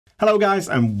Hello guys,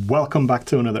 and welcome back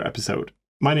to another episode.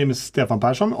 My name is Stefan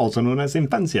Persson, also known as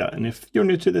Imphenzia, and if you're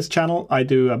new to this channel, I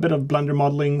do a bit of Blender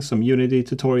modeling, some Unity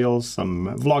tutorials,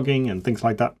 some vlogging and things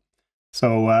like that.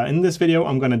 So in this video,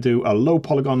 I'm going to do a low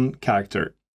polygon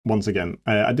character once again.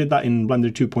 I did that in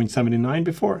Blender 2.79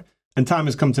 before, and time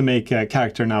has come to make a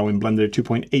character now in Blender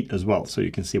 2.8 as well, so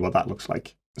you can see what that looks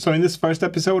like. So in this first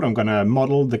episode, I'm going to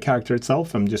model the character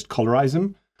itself and just colorize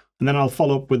him. And then I'll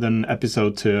follow up with an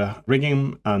episode to rig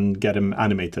him and get him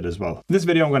animated as well. In this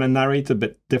video, I'm going to narrate a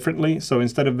bit differently. So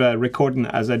instead of recording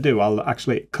as I do, I'll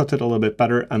actually cut it a little bit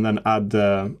better and then add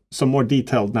some more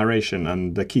detailed narration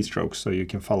and the keystrokes so you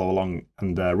can follow along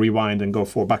and rewind and go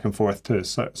back and forth to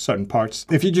certain parts.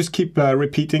 If you just keep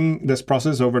repeating this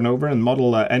process over and over and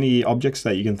model any objects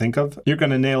that you can think of, you're going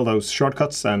to nail those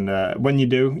shortcuts. And when you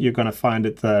do, you're going to find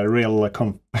it real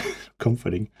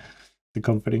comforting.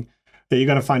 You're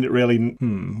going to find it really,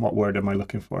 what word am I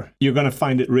looking for? You're going to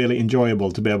find it really enjoyable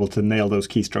to be able to nail those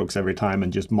keystrokes every time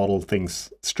and just model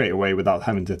things straight away without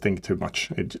having to think too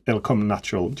much. It'll come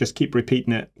natural. Just keep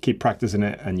repeating it, keep practicing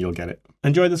it, and you'll get it.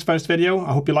 Enjoy this first video.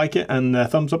 I hope you like it, and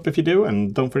thumbs up if you do,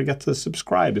 and don't forget to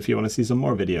subscribe if you want to see some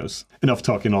more videos. Enough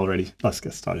talking already. Let's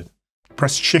get started.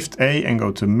 Press Shift A and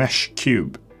go to Mesh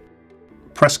Cube.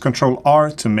 Press Ctrl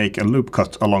R to make a loop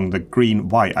cut along the green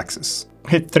Y-axis.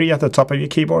 Hit 3 at the top of your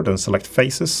keyboard and select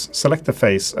faces. Select the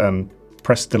face and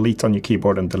press delete on your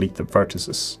keyboard and delete the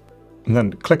vertices. And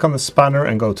then click on the spanner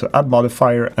and go to add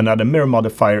modifier and add a mirror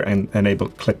modifier and enable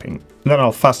clipping. And then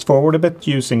I'll fast forward a bit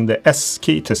using the S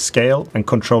key to scale and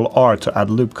Ctrl R to add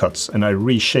loop cuts, and I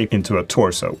reshape into a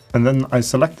torso. And then I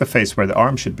select the face where the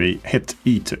arm should be, hit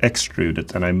E to extrude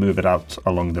it, and I move it out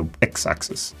along the X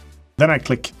axis. Then I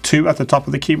click 2 at the top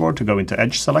of the keyboard to go into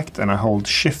edge select, and I hold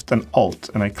Shift and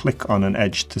Alt and I click on an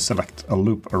edge to select a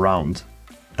loop around.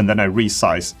 And then I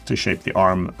resize to shape the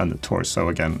arm and the torso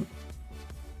again.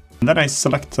 And then I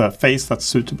select a face that's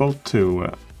suitable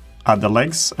to add the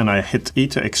legs, and I hit E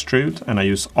to extrude, and I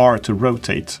use R to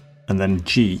rotate and then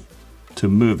G to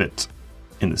move it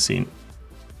in the scene.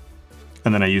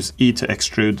 And then I use E to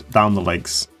extrude down the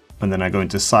legs, and then I go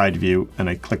into side view and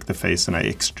I click the face and I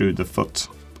extrude the foot.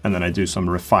 And then I do some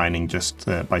refining just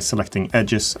by selecting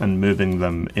edges and moving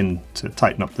them in to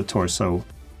tighten up the torso,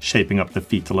 shaping up the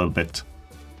feet a little bit.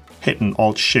 Hitting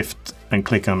Alt-Shift and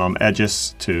clicking on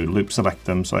edges to loop select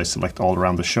them. So I select all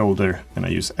around the shoulder, and I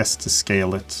use S to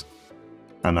scale it.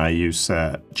 And I use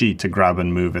G to grab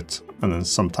and move it. And then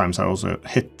sometimes I also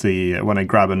hit when I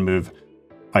grab and move,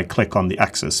 I click on the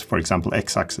axis, for example,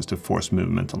 X-axis, to force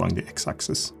movement along the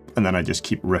X-axis. And then I just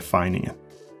keep refining it.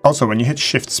 Also, when you hit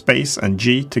Shift Space and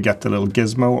G to get the little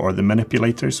gizmo or the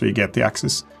manipulator so you get the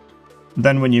axis,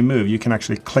 then when you move, you can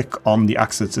actually click on the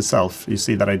axis itself. You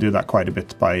see that I do that quite a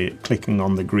bit by clicking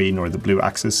on the green or the blue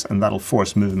axis, and that'll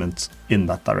force movement in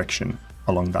that direction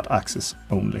along that axis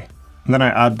only. And then I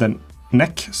add the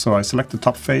neck, so I select the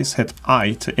top face, hit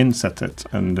I to inset it,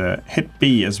 and hit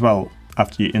B as well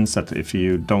after you inset it if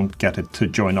you don't get it to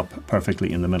join up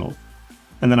perfectly in the middle.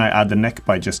 And then I add the neck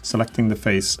by just selecting the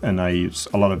face, and I use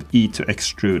a lot of E to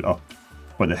extrude up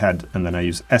for the head, and then I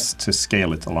use S to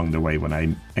scale it along the way when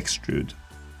I extrude.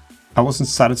 I wasn't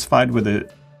satisfied with the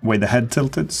way the head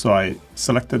tilted, so I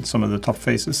selected some of the top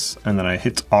faces, and then I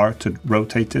hit R to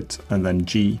rotate it, and then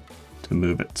G to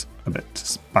move it a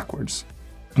bit backwards.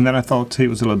 And then I thought he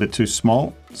was a little bit too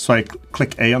small, so I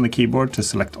click A on the keyboard to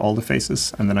select all the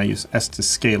faces, and then I use S to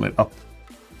scale it up.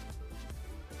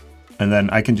 And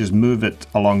then I can just move it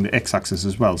along the X-axis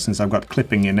as well. Since I've got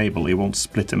clipping enabled, it won't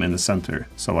split him in the center,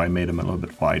 so I made him a little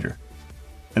bit wider.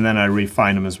 And then I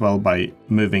refine him as well by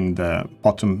moving the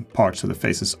bottom parts of the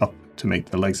faces up to make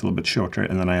the legs a little bit shorter,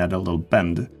 and then I add a little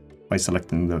bend by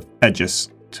selecting the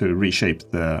edges to reshape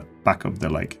the back of the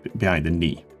leg behind the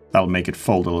knee. That'll make it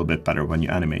fold a little bit better when you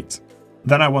animate.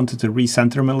 Then I wanted to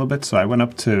recenter him a little bit, so I went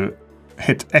up to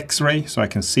hit X-ray so I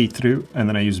can see through, and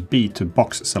then I use B to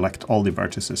box select all the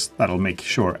vertices. That'll make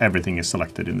sure everything is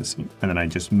selected in the scene. And then I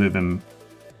just move him.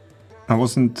 I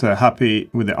wasn't happy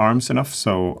with the arms enough,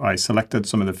 so I selected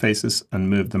some of the faces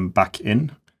and moved them back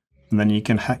in. And then you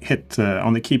can hit,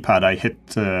 on the keypad, I hit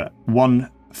 1,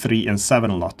 3 and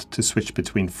 7 a lot to switch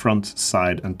between front,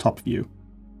 side and top view.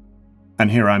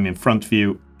 And here I'm in front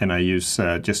view, and I use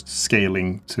just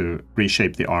scaling to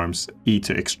reshape the arms, E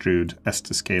to extrude, S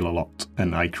to scale a lot,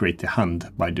 and I create the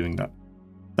hand by doing that.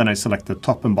 Then I select the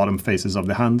top and bottom faces of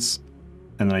the hands,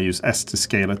 and then I use S to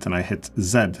scale it, and I hit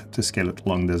Z to scale it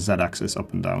along the Z axis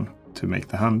up and down to make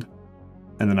the hand.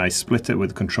 And then I split it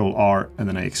with Ctrl R, and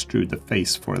then I extrude the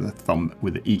face for the thumb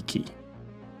with the E key.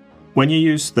 When you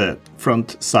use the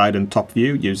front, side and top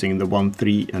view using the 1,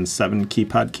 3 and 7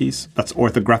 keypad keys, that's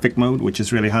orthographic mode, which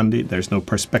is really handy. There's no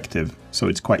perspective, so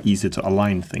it's quite easy to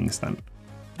align things then.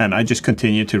 And I just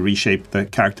continue to reshape the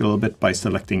character a little bit by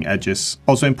selecting edges.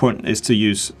 Also important is to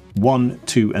use 1,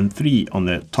 2 and 3 on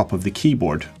the top of the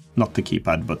keyboard. Not the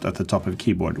keypad, but at the top of the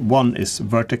keyboard. 1 is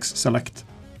vertex select,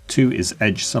 2 is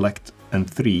edge select, and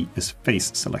 3 is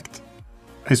face select.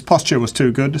 His posture was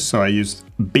too good, so I used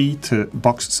B to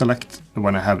box select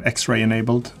when I have X-ray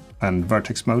enabled and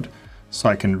vertex mode, so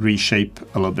I can reshape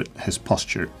a little bit his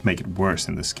posture, make it worse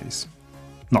in this case.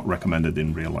 Not recommended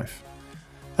in real life.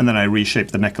 And then I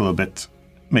reshape the neck a little bit.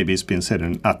 Maybe he's been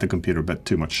sitting at the computer a bit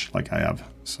too much like I have,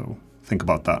 so think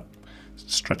about that.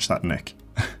 Stretch that neck.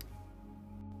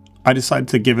 I decided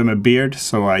to give him a beard,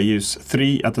 so I use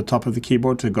 3 at the top of the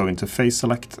keyboard to go into face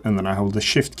select, and then I hold the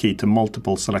shift key to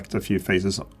multiple select a few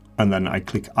faces, and then I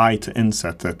click I to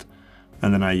inset it,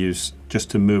 and then I use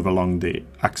just to move along the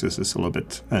axes a little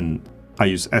bit, and I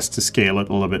use S to scale it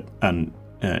a little bit, and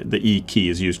the E key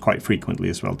is used quite frequently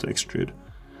as well to extrude.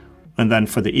 And then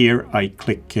for the ear, I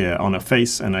click on a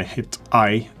face and I hit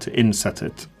I to inset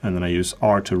it, and then I use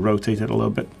R to rotate it a little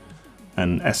bit,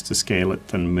 and S to scale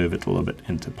it and move it a little bit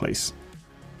into place.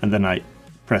 And then I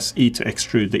press E to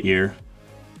extrude the ear,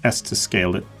 S to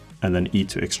scale it, and then E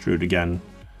to extrude again.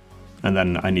 And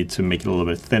then I need to make it a little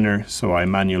bit thinner, so I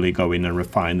manually go in and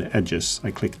refine the edges.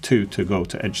 I click 2 to go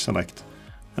to edge select,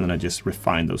 and then I just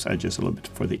refine those edges a little bit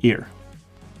for the ear.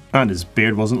 And his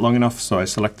beard wasn't long enough, so I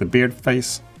select the beard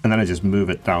face, and then I just move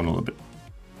it down a little bit.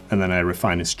 And then I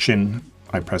refine his chin.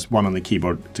 I press 1 on the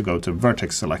keyboard to go to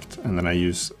vertex select, and then I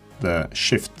use the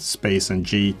shift, space and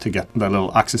G to get the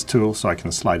little axis tool so I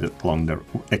can slide it along the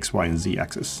X, Y and Z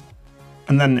axis.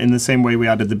 And then in the same way we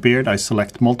added the beard, I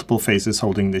select multiple faces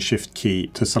holding the shift key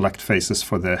to select faces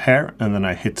for the hair, and then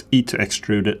I hit E to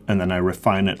extrude it, and then I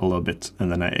refine it a little bit,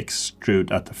 and then I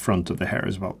extrude at the front of the hair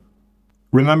as well.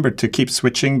 Remember to keep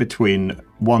switching between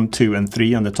 1, 2 and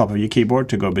 3 on the top of your keyboard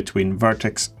to go between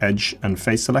vertex, edge and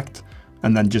face select,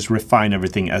 and then just refine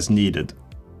everything as needed.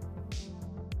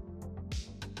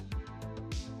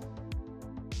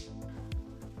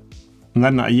 And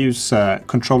then I use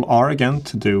Control R again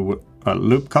to do a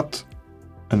loop cut,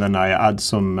 and then I add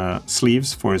some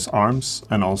sleeves for his arms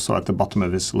and also at the bottom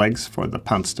of his legs for the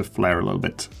pants to flare a little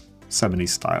bit, 70s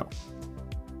style.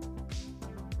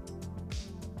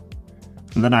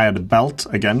 And then I add a belt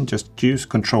again, just use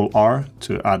Control R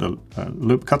to add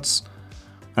loop cuts,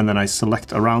 and then I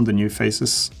select around the new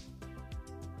faces,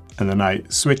 and then I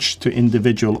switch to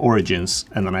individual origins,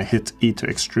 and then I hit E to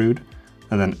extrude,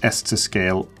 and then S to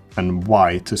scale, and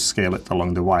Y to scale it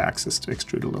along the Y-axis to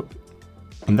extrude a little bit.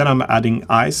 And then I'm adding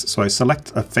eyes, so I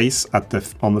select a face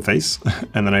on the face,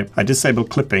 and then I disable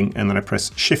clipping, and then I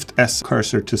press Shift-S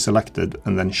cursor to selected,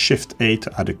 and then Shift-A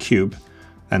to add a cube,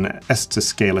 and S to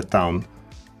scale it down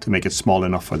to make it small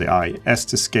enough for the eye, S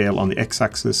to scale on the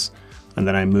X-axis, and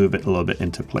then I move it a little bit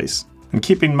into place. And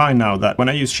keep in mind now that when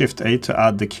I use Shift-A to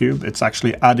add the cube, it's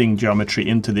actually adding geometry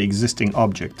into the existing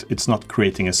object. It's not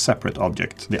creating a separate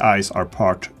object. The eyes are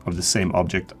part of the same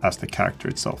object as the character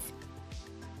itself.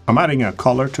 I'm adding a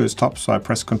collar to his top, so I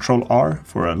press Ctrl R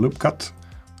for a loop cut,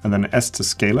 and then S to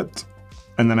scale it.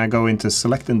 And then I go into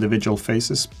select individual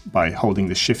faces by holding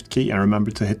the Shift key, and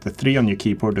remember to hit the 3 on your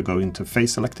keyboard to go into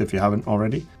face select if you haven't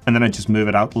already. And then I just move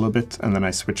it out a little bit, and then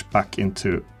I switch back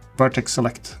into vertex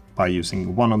select by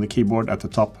using 1 on the keyboard at the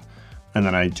top, and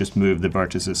then I just move the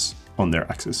vertices on their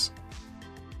axis.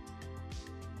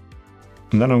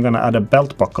 And then I'm going to add a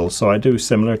belt buckle, so I do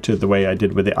similar to the way I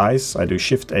did with the eyes. I do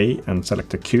Shift A and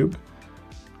select a cube,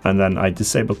 and then I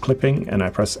disable clipping and I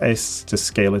press S to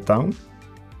scale it down,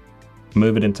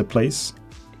 move it into place,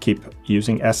 keep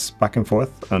using S back and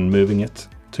forth and moving it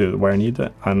to where I need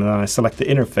it, and then I select the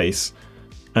inner face,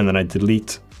 and then I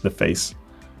delete the face.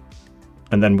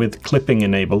 And then with clipping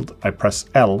enabled, I press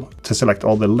L to select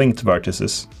all the linked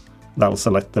vertices. That'll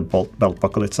select the belt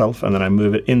buckle itself, and then I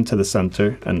move it into the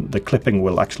center, and the clipping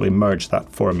will actually merge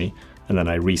that for me, and then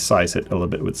I resize it a little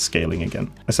bit with scaling again.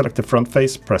 I select the front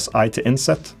face, press I to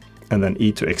inset, and then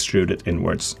E to extrude it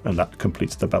inwards, and that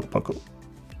completes the belt buckle.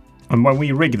 And when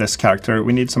we rig this character,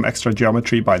 we need some extra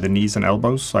geometry by the knees and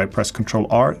elbows, so I press Ctrl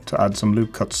R to add some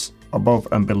loop cuts above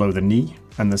and below the knee,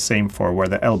 and the same for where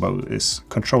the elbow is.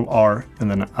 Ctrl R and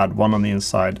then add 1 on the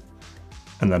inside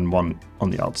and then 1 on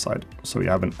the outside, so we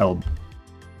have an elbow.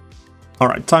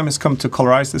 Alright, time has come to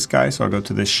colorize this guy, so I go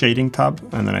to the shading tab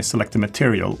and then I select the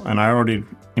material, and I already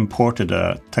imported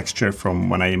a texture from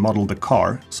when I modeled the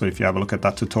car, so if you have a look at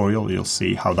that tutorial you'll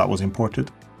see how that was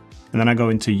imported. And then I go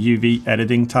into UV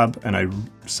editing tab and I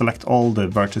select all the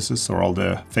vertices or all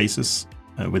the faces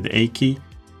with the A key.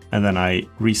 And then I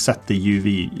reset the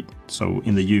UV. So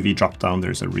in the UV dropdown,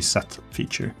 there's a reset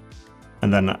feature.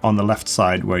 And then on the left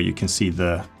side where you can see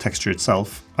the texture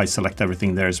itself, I select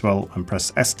everything there as well and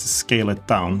press S to scale it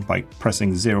down by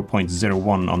pressing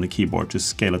 0.01 on the keyboard to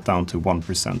scale it down to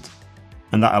 1%.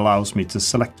 And that allows me to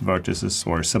select vertices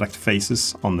or select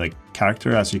faces on the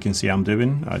character, as you can see I'm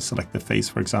doing. I select the face,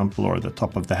 for example, or the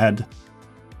top of the head.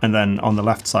 And then on the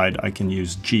left side, I can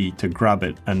use G to grab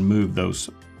it and move those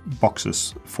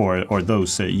boxes or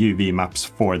those UV maps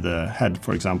for the head,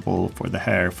 for example, for the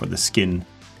hair, for the skin,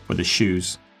 for the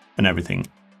shoes and everything.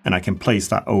 And I can place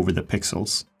that over the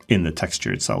pixels in the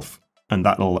texture itself. And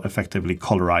that'll effectively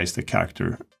colorize the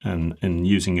character and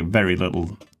using a very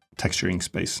little texturing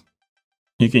space.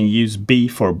 You can use B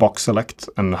for box select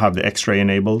and have the X-ray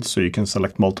enabled so you can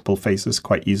select multiple faces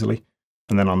quite easily.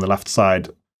 And then on the left side,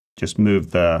 just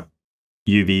move the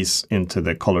UVs into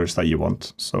the colors that you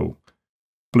want. So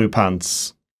blue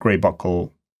pants, gray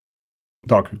buckle,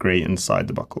 darker gray inside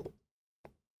the buckle.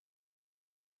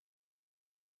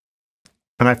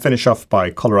 And I finish off by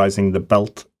colorizing the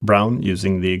belt brown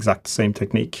using the exact same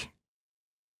technique.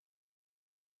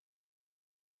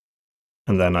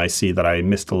 And then I see that I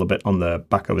missed a little bit on the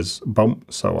back of his bum,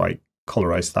 so I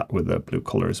colorized that with the blue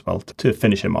color as well to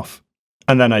finish him off.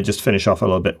 And then I just finish off a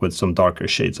little bit with some darker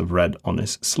shades of red on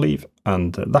his sleeve,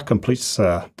 and that completes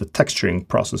the texturing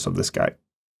process of this guy.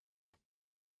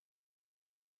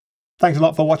 Thanks a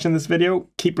lot for watching this video.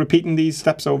 Keep repeating these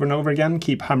steps over and over again.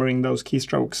 Keep hammering those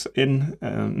keystrokes in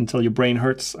until your brain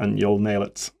hurts and you'll nail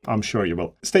it. I'm sure you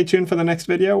will. Stay tuned for the next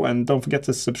video and don't forget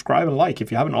to subscribe and like if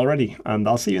you haven't already. And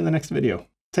I'll see you in the next video.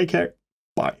 Take care.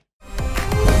 Bye.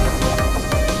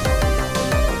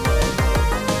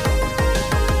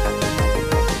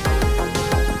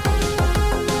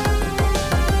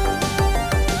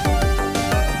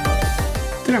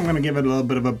 I'm going to give it a little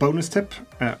bit of a bonus tip.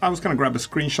 I was going to grab a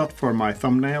screenshot for my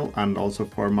thumbnail and also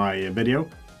for my video,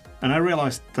 and I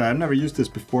realized I've never used this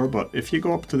before, but if you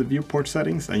go up to the viewport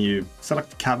settings and you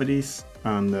select cavities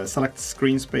and select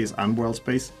screen space and world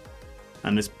space,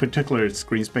 and this particular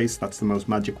screen space, that's the most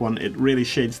magic one, it really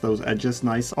shades those edges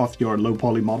nice off your low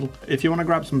poly model. If you want to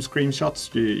grab some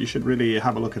screenshots, you should really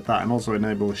have a look at that, and also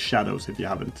enable shadows if you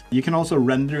haven't. You can also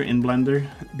render in Blender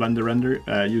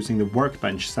Render using the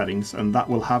workbench settings, and that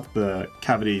will have the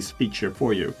cavities feature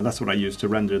for you. And that's what I use to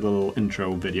render the little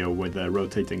intro video with the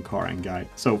rotating car and guy.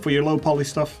 So for your low poly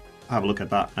stuff, have a look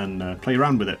at that and play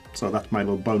around with it. So that's my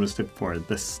little bonus tip for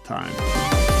this time.